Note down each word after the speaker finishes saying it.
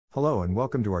Hello and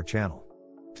welcome to our channel.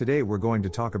 Today we're going to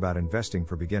talk about investing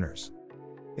for beginners.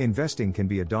 Investing can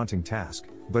be a daunting task,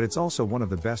 but it's also one of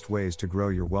the best ways to grow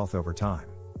your wealth over time.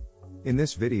 In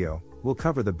this video, we'll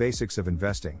cover the basics of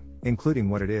investing, including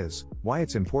what it is, why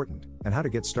it's important, and how to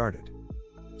get started.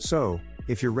 So,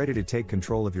 if you're ready to take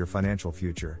control of your financial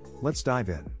future, let's dive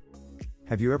in.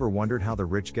 Have you ever wondered how the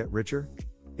rich get richer?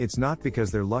 It's not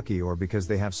because they're lucky or because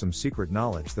they have some secret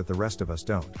knowledge that the rest of us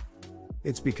don't.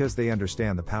 It's because they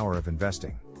understand the power of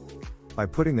investing. By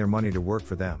putting their money to work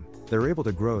for them, they're able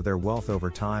to grow their wealth over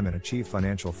time and achieve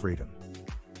financial freedom.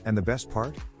 And the best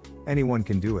part? Anyone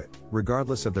can do it,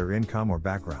 regardless of their income or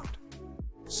background.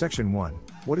 Section 1.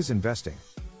 What is investing?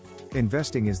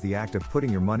 Investing is the act of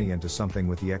putting your money into something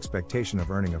with the expectation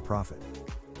of earning a profit.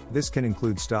 This can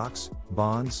include stocks,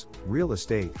 bonds, real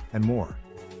estate, and more.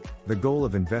 The goal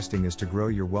of investing is to grow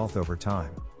your wealth over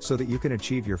time, so that you can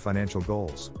achieve your financial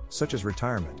goals, such as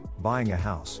retirement, buying a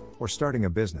house, or starting a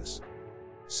business.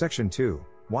 Section 2.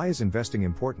 Why is investing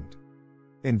important?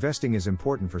 Investing is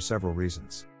important for several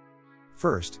reasons.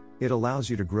 First, it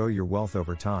allows you to grow your wealth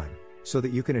over time, so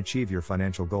that you can achieve your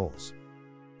financial goals.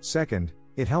 Second,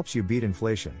 it helps you beat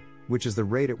inflation, which is the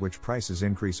rate at which prices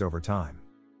increase over time.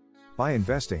 By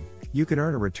investing, you can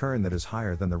earn a return that is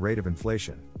higher than the rate of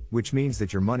inflation, which means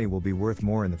that your money will be worth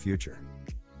more in the future.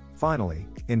 Finally,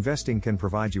 investing can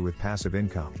provide you with passive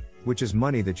income, which is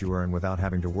money that you earn without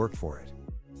having to work for it.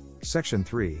 Section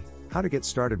 3. How to get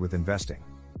started with investing.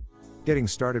 Getting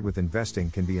started with investing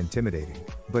can be intimidating,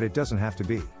 but it doesn't have to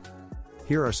be.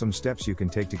 Here are some steps you can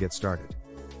take to get started.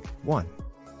 1.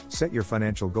 Set your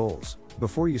financial goals.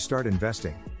 Before you start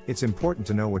investing, it's important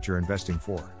to know what you're investing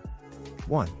for.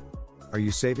 1. Are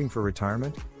you saving for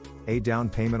retirement? A down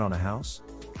payment on a house?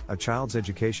 A child's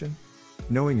education?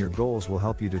 Knowing your goals will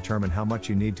help you determine how much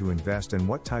you need to invest and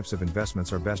what types of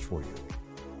investments are best for you.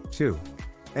 2.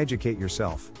 Educate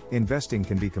yourself. Investing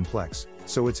can be complex,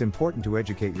 so it's important to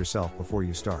educate yourself before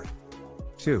you start.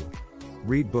 2.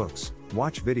 Read books,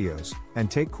 watch videos, and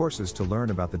take courses to learn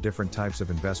about the different types of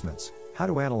investments, how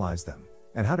to analyze them,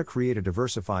 and how to create a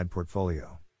diversified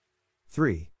portfolio.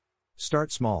 3.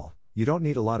 Start small. You don't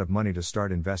need a lot of money to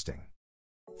start investing.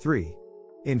 3.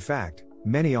 In fact,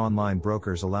 many online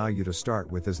brokers allow you to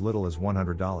start with as little as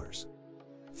 $100.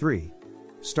 3.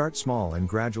 Start small and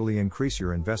gradually increase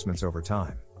your investments over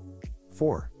time.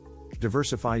 4.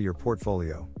 Diversify your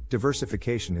portfolio.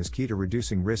 Diversification is key to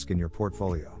reducing risk in your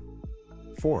portfolio.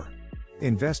 4.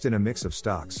 Invest in a mix of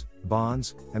stocks,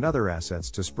 bonds, and other assets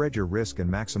to spread your risk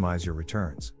and maximize your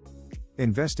returns.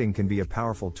 Investing can be a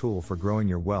powerful tool for growing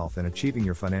your wealth and achieving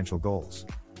your financial goals.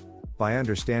 By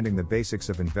understanding the basics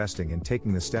of investing and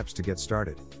taking the steps to get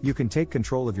started, you can take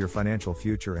control of your financial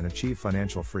future and achieve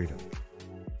financial freedom.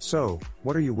 So,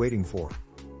 what are you waiting for?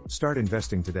 Start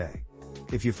investing today.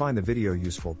 If you find the video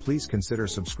useful, please consider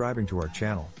subscribing to our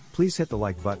channel. Please hit the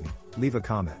like button, leave a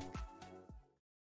comment,